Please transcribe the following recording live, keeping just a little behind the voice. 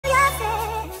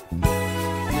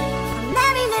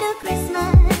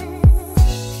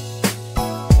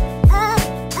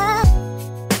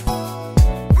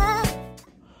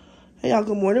Hey y'all,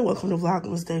 good morning. Welcome to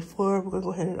Vlogmas Day 4. We're gonna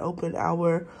go ahead and open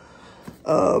our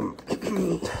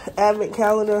advent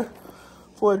calendar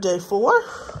for day 4.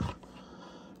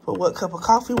 For what cup of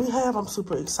coffee we have. I'm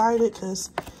super excited because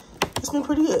it's been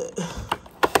pretty good.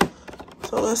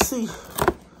 So let's see.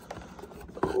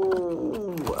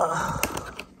 Ooh,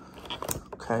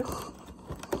 okay.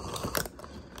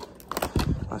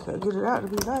 I can get it out to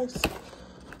be nice.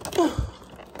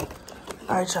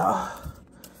 Alright, y'all.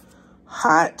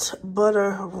 Hot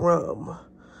butter rum.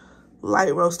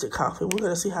 Light roasted coffee. We're going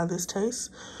to see how this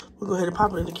tastes. We'll go ahead and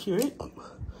pop it in the Keurig.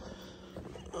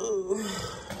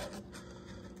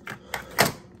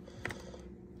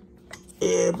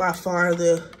 And by far,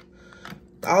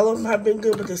 all of them have been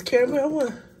good, but this caramel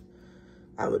one,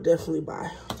 I would definitely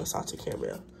buy the salted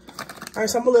caramel. All right,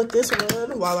 so I'm going to let this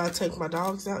run while I take my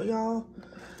dogs out, y'all.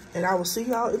 And I will see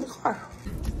y'all in the car.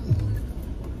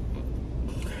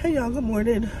 Hey, y'all, good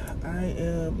morning.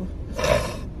 I'm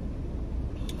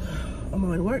on my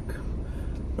way to work.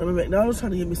 I'm at McDonald's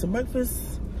trying to get me some breakfast.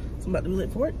 So I'm about to be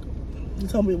late for work. He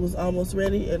told me it was almost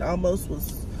ready, and almost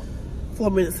was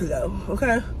 4 minutes ago,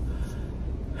 okay?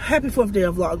 Happy 4th day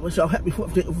of Vlogmas, y'all. Happy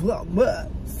 4th day of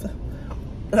Vlogmas.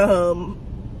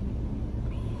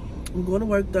 We're going to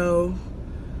work, though.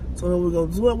 So what we're going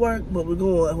to do at work, but we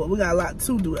got a lot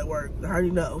to do at work. I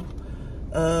already know.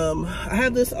 I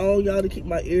have this on, y'all, to keep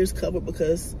my ears covered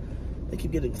because they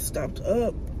keep getting stopped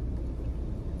up.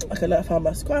 I could not find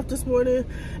my scarf this morning,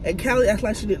 and Callie acted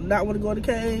like she did not want to go in the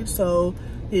cage, so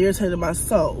it irritated my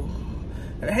soul.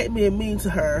 And I hate being mean to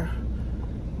her,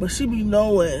 but she be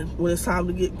knowing when it's time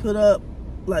to get put up,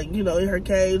 like, you know, in her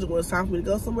cage, when it's time for me to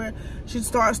go somewhere. She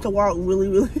starts to walk really,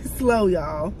 really slow,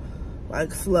 y'all.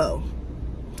 Like, slow.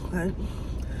 Right?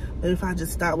 And if I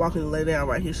just stop walking and lay down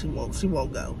right here, she won't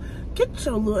go. Get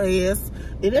your little ass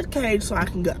in that cage so I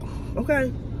can go,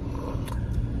 okay?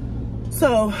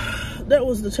 So, that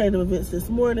was the chain of events this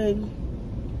morning.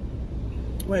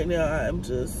 Right now, I am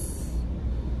just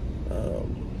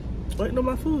waiting on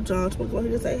my food, y'all. I just want to go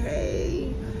ahead and say,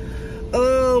 hey.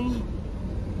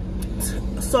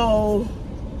 So,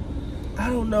 I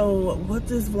don't know what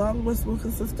this Vlogmas will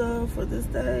consist of for this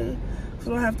day.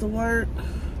 So I don't have to work.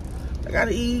 I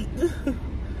gotta eat.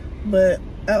 But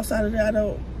outside of that, I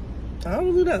don't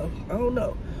really know. I don't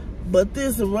know. But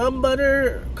this rum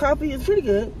butter coffee is pretty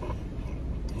good.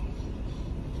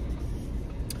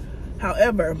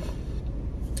 However,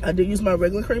 I did use my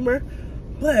regular creamer,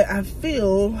 but I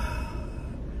feel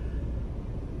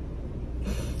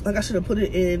like I should have put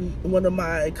it in one of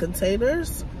my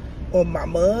containers or my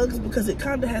mugs because it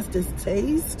kind of has this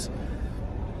taste,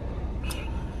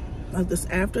 like this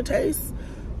aftertaste.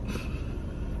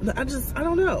 I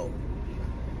don't know.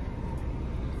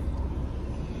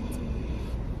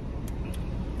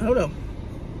 I don't know.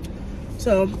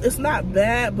 So it's not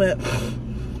bad, but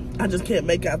I just can't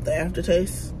make out the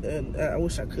aftertaste, and I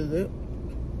wish I could.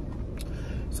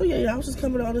 So yeah, I was just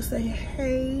coming on to say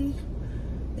hey,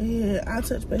 and I'll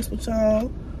touch base with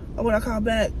y'all. And when I call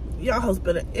back, y'all hoes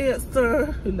better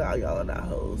answer. No, y'all are not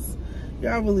hoes.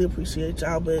 Y'all really appreciate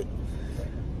y'all, but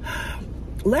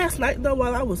last night though,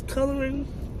 while I was coloring,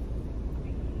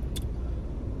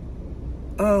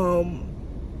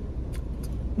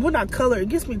 when I color, it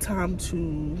gives me time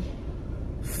to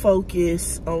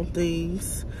focus on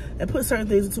things and put certain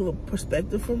things into a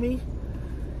perspective for me.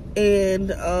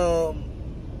 And I've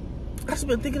just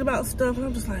been thinking about stuff, and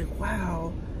I'm just like,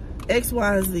 wow, X,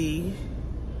 Y, Z.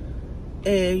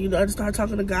 And, you know, I just started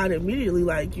talking to God immediately,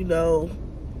 like, you know,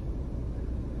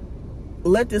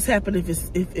 let this happen if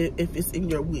it's in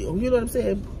your will. You know what I'm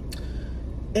saying?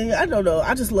 And I don't know,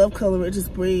 I just love coloring. It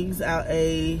just brings out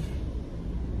a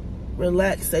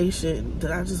relaxation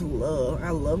that I just love. I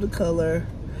love to color.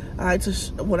 I like to,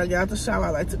 when I get out the shower, I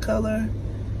like to color.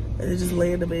 And then just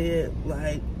lay in the bed,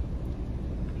 like,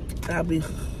 I'll be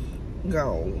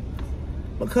gone.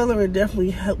 But coloring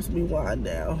definitely helps me wind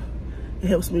down. It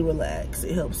helps me relax.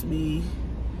 It helps me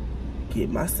get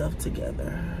myself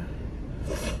together.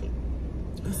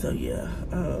 So yeah,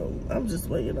 I'm just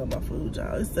waiting on my food,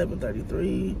 y'all. It's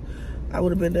 7:33. I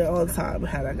would have been there on time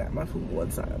had I got my food one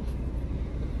time.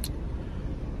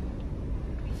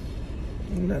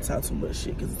 Let me not talk too much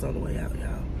shit because it's on the way out,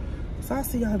 y'all. So I'll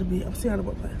see y'all at the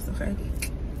workplace, okay?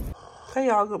 Hey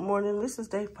y'all, good morning. This is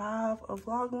day 5 of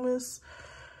Vlogmas.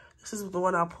 This is the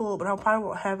one I pulled, but I probably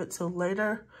won't have it till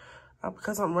later.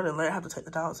 Because I'm running late, I have to take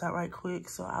the dogs out right quick.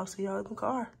 So I'll see y'all in the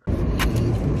car.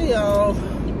 Hey y'all.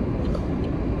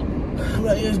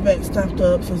 My ears back stopped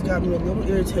up, so it's got me a little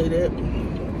irritated.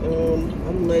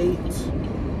 I'm late.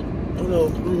 I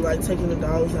don't really like taking the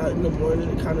dogs out in the morning.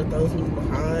 It kind of throws me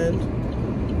behind.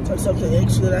 It's something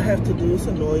extra that I have to do. It's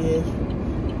annoying.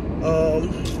 But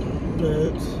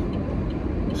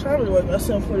I'm trying to work at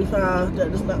 7:45. That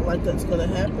is not like that's gonna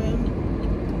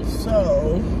happen.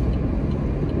 So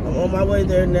I'm on my way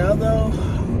there now, though.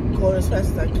 I'm going as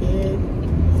fast as I can.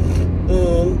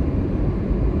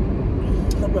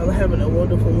 Hope y'all are having a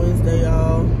wonderful Wednesday,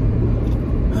 y'all.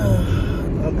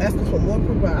 I'm asking for more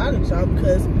probiotics, y'all,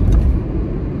 because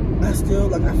I still,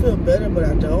 like, I feel better, but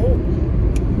I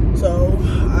don't. So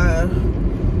I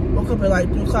woke up at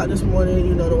like 3 o'clock this morning,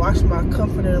 you know, to wash my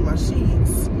comforter and my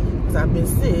sheets because I've been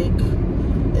sick.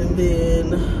 And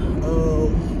then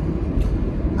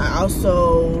I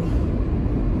also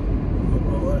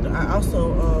I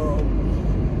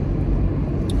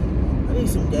need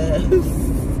some gas.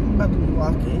 I'm about to be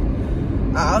walking.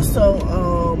 I also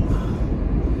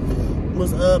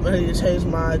was up and I need to change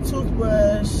my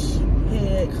toothbrush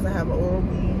head because I have an oral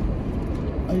wound.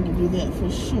 I need to do that for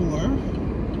sure.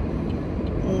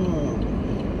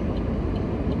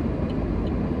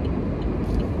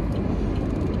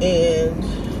 And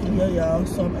yeah, y'all.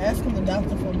 So I'm asking the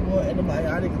doctor for more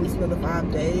antibiotic, at least another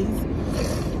 5 days,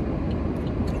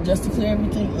 just to clear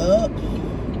everything up.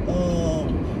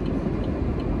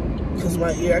 Because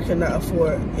my ear, I cannot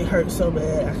afford. It hurts so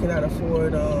bad. I cannot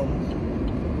afford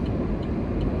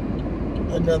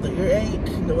another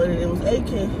earache the way that it was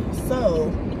aching.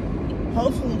 So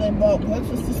hopefully they bought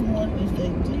breakfast this morning. If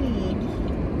they did,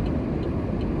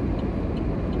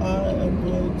 I am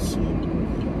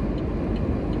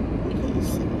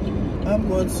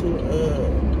going to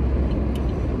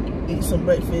eat some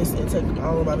breakfast and take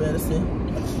all of my medicine.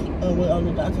 Wait on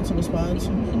the doctor to respond to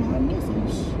my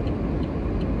message.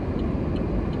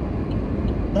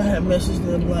 I had messaged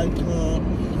them like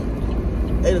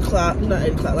 8 o'clock, not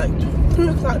 8 o'clock, like 3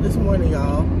 o'clock this morning,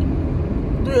 y'all.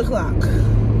 3 o'clock.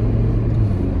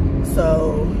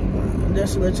 So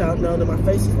just to let y'all know that my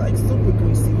face is like super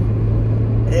greasy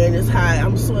and it's hot.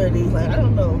 I'm sweaty. Like I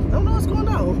don't know what's going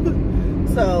on.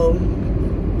 So,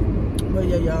 but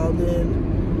yeah, y'all. Then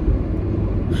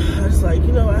I was like,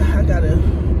 you know, I gotta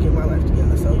get my life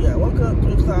together. So yeah, I woke up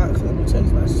 3 o'clock. So let me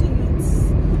change my sheets.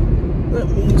 Let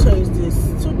me change this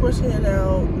toothbrush head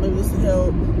out. Maybe this will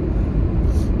help.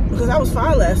 Because I was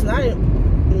fine last night.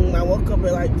 And I woke up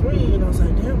at like 3 and I was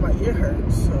like, damn, my ear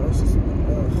hurts. So it's just like,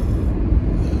 ugh.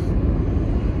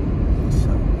 So,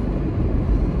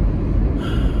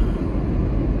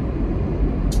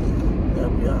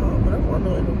 yep, y'all. But I'm on the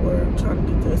way to work, trying to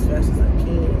get there as fast as I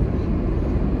can.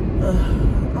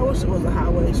 I wish it was a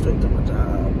highway straight to my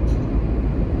job.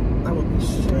 I would be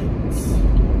straight.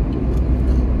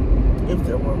 If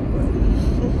there were one.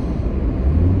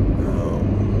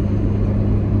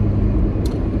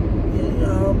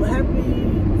 But happy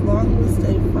Vlogmas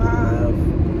Day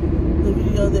 5. The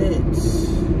video that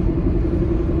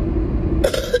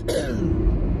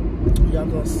y'all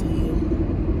gonna see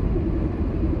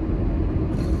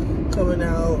coming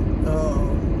out on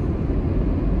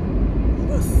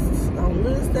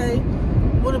Wednesday.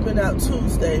 Would have been out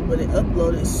Tuesday, but it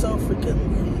uploaded so freaking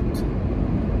late.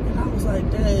 And I was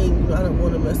like, dang, you know, I don't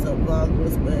want to mess up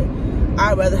Vlogmas, but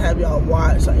I'd rather have y'all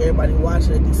watch, like everybody watch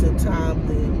at a decent time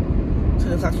than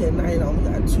 10 o'clock at night. I only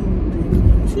got 2-3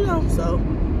 views, you know. So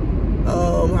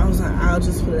I was like, I'll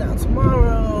just put it out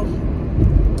tomorrow.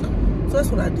 So that's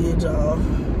what I did, y'all.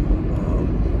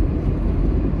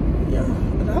 Yeah,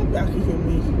 and I hope y'all can hear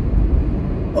me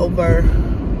over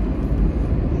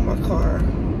my car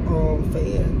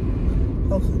fan.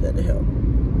 Hopefully that'll help.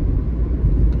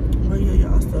 But yeah,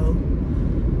 y'all. So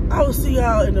I will see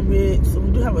y'all in a bit. So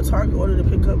we do have a Target order to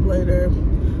pick up later.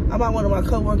 I bought one of my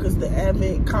coworkers the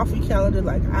Advent coffee calendar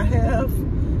like I have,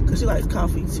 because she likes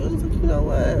coffee too. I was like, you know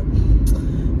what?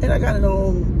 And I got it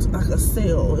on like a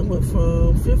sale. It went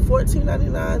from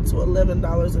 $14.99 to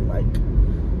 $11 and like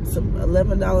some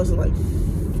 $11 and like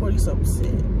 40-something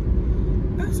cents.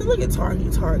 I said, look at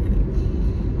Target.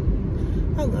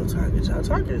 I love Target, y'all.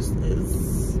 Target is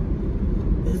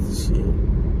the shit.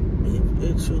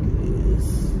 It truly is.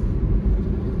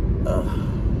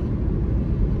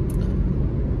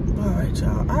 Alright,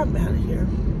 y'all. I'm out of here.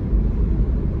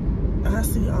 I'll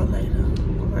see y'all later.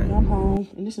 Alright, I'm home.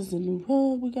 And this is the new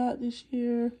rug we got this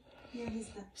year. Yeah, this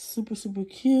is super, super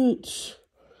cute.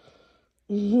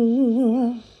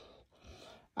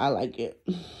 I like it.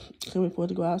 Can't wait for it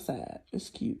to go outside. It's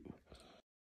cute.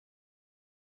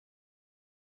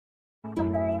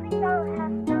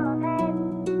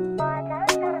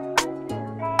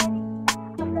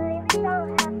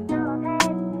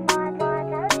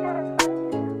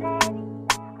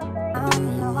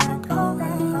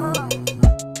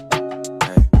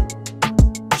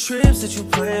 Trips that you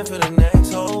plan for the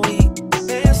next whole week.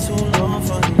 Dance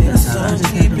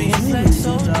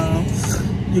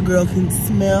Your girl can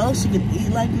smell. She can eat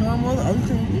like normal. The only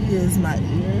thing is my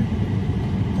ear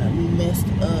got me messed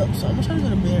up. So I'm gonna try to go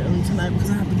to bed early tonight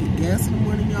because I have to get gas in the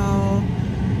morning, y'all.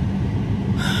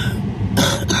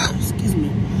 Excuse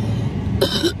me.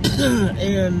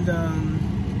 And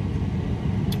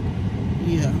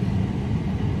yeah.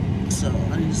 So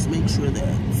I need to make sure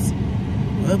that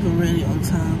we're up and ready on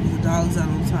time. The dog's out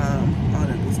on time. All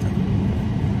that good stuff.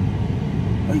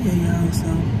 Oh yeah, y'all.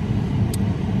 So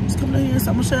just coming in here.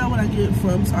 So I'm gonna show y'all what I get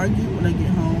from Target when I get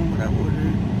home, what I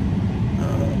ordered,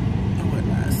 and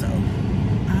whatnot. So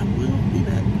I will be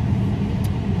back.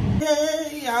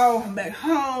 Hey y'all, I'm back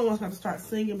home. I was about to start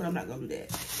singing, but I'm not gonna do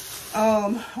that. I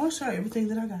want to show you everything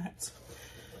that I got.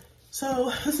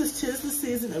 So this is 'tis the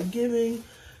season of giving.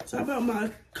 So I bought my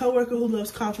coworker who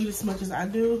loves coffee as much as I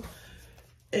do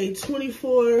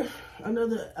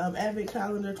another advent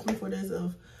calendar, 24 days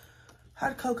of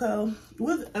hot cocoa.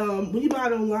 With when you buy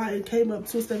it online, it came up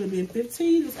to instead of being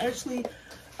 15, it's actually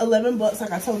 11 bucks,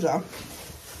 like I told y'all.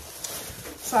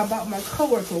 So I bought my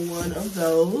coworker one of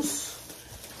those,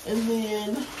 and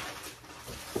then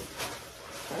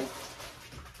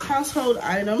household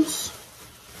items.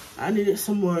 I needed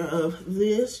some more of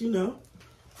this, you know.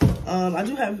 I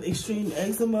do have extreme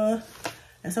eczema,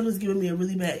 and something's giving me a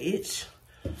really bad itch.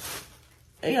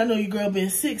 And y'all know your girl been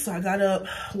sick, so I got up,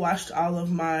 washed all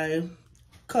of my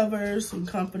covers and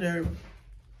comforter.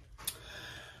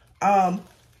 I'm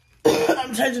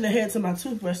changing the head to my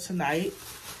toothbrush tonight.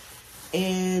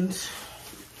 And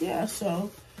yeah,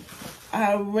 so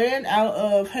I ran out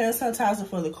of hand sanitizer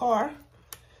for the car.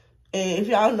 And if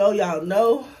y'all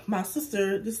know, my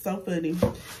sister, this is so funny.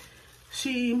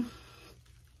 She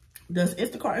does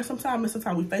Instacart sometimes, and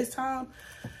sometimes we FaceTime.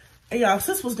 And y'all,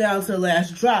 sis was down to the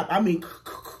last drop. I mean,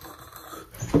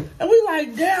 and we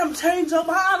like, damn, change your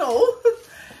bottle.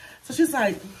 So she's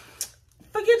like,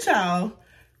 forget y'all.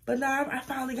 But now I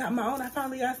finally got my own. I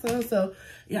finally got some. So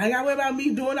yeah, I got to worry about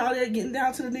me doing all that, getting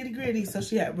down to the nitty gritty. So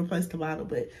she had to replace the bottle.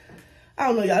 But I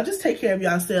don't know, y'all. Just take care of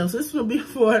yourselves. This will be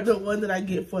for the one that I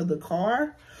get for the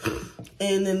car.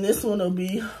 And then this one will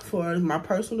be for my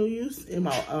personal use in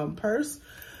my purse.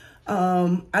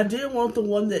 I did want the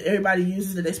one that everybody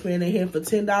uses that they spray in their hand for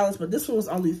 $10, but this one was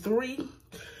only $3.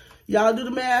 Y'all do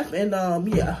the math, and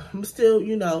yeah, I'm still,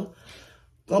 you know,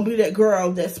 gonna be that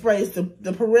girl that sprays the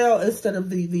Perel instead of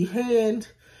the hand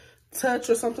touch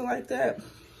or something like that.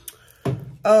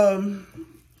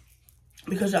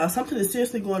 Because y'all, something is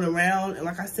seriously going around, and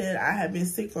like I said, I have been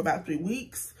sick for about 3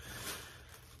 weeks.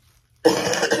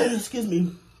 Excuse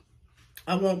me.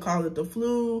 I won't call it the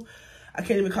flu. I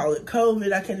can't even call it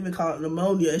COVID. I can't even call it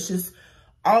pneumonia. It's just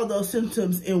all those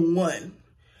symptoms in one.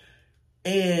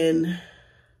 And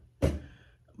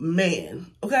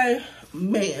man, okay?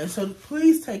 Man, so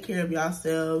please take care of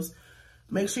yourselves.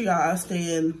 Make sure y'all are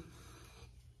staying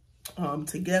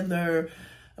together.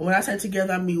 And when I say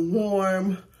together, I mean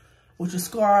warm, with your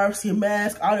scarves, your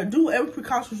mask, all that. Do whatever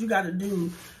precautions you got to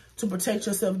do to protect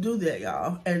yourself. Do that,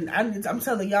 y'all. And I'm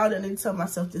telling y'all that I need to tell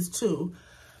myself this too.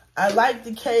 I like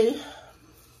the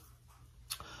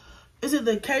is it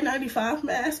the K95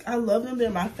 mask? I love them.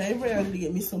 They're my favorite. I need to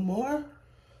get me some more.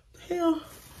 Hell,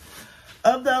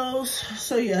 of those.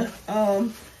 So yeah,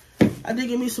 I did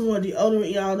get me some more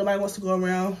deodorant, y'all. Nobody wants to go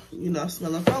around, you know,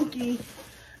 smelling funky.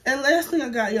 And last thing I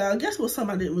got, y'all, guess what?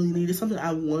 Something I didn't really need. It's something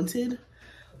I wanted.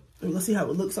 Let's see how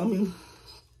it looks on me.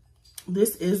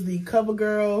 This is the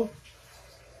CoverGirl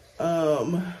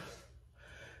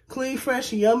Clean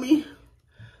Fresh Yummy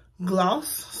Gloss.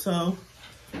 So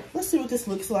let's see what this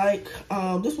looks like.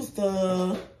 This was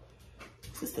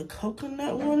is this the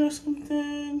coconut one or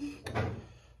something?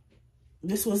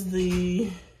 This was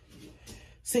the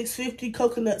 650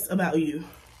 Coconuts About You.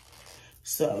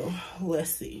 So let's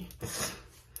see.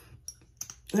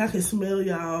 And I can smell,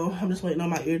 y'all. I'm just waiting on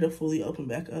my ear to fully open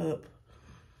back up.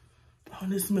 Oh,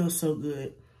 this smells so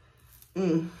good.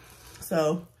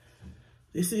 So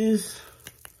this is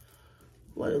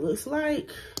what it looks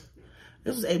like.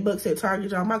 This was $8 at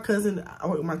Target, y'all. My cousin, I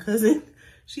work with my cousin.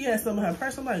 She has some in her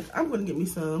purse. I'm like, I'm gonna get me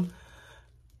some.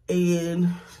 And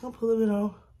she's gonna put a little bit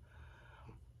on.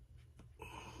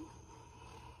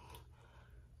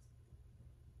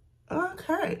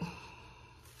 Okay.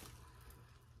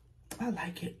 I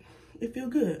like it. It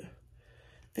feels good.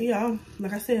 And y'all,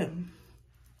 like I said,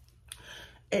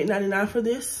 $8.99 for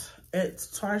this at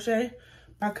Target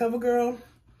by CoverGirl.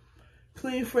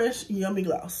 Clean, fresh, yummy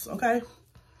gloss, okay?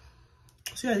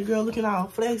 So yeah, your girl looking all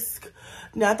flex.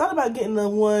 Now, I thought about getting the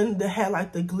one that had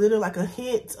like the glitter, like a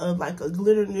hint of like a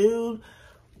glitter nude.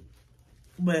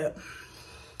 But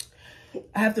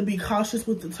I have to be cautious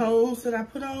with the tones that I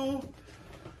put on.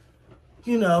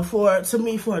 you know, for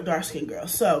a dark skinned girl.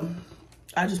 So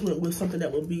I just went with something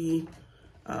that would be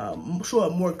show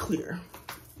it more clear,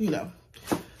 you know.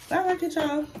 But I like it,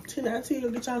 y'all. 10 out of 10.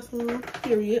 You'll get y'all some,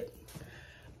 period.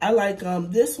 I like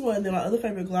this one. Then my other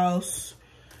favorite gloss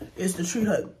is the Tree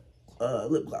Hut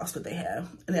lip gloss that they have.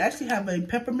 And they actually have a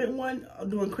peppermint one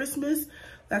during Christmas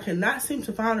that I cannot seem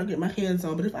to find or get my hands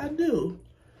on. But if I do,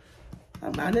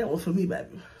 I'm buying that one for me,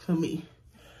 baby. For me.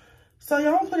 So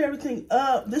y'all put everything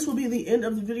up. This will be the end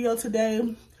of the video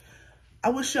today. I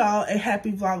wish y'all a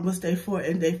happy Vlogmas Day 4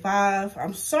 and Day 5.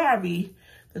 I'm sorry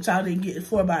that y'all didn't get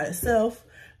 4 by itself,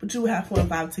 but you will have 4 and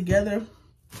 5 together.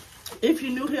 If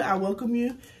you're new here, I welcome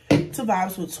you to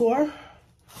Vibes with Tor.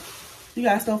 You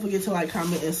guys don't forget to like,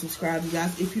 comment, and subscribe. You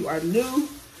guys, if you are new,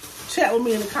 chat with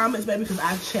me in the comments, baby, because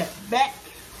I chat back.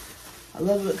 I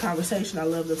love the conversation. I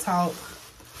love the talk.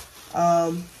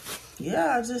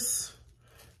 Yeah, I just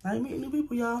like meeting new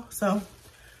people, y'all. So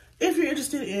if you're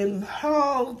interested in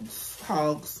hogs,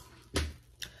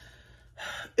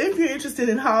 if you're interested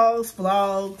in hauls,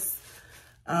 vlogs,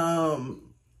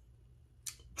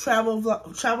 travel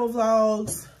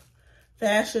vlogs,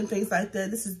 fashion, things like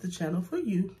that, this is the channel for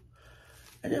you.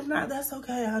 And if not, that's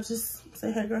okay. I'll just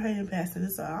say hey girl, hey, and pass it.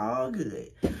 It's all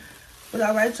good. But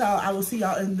all right, y'all, I will see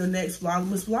y'all in the next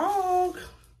Vlogmas vlog.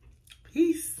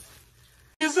 Peace.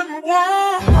 Is it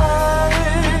why?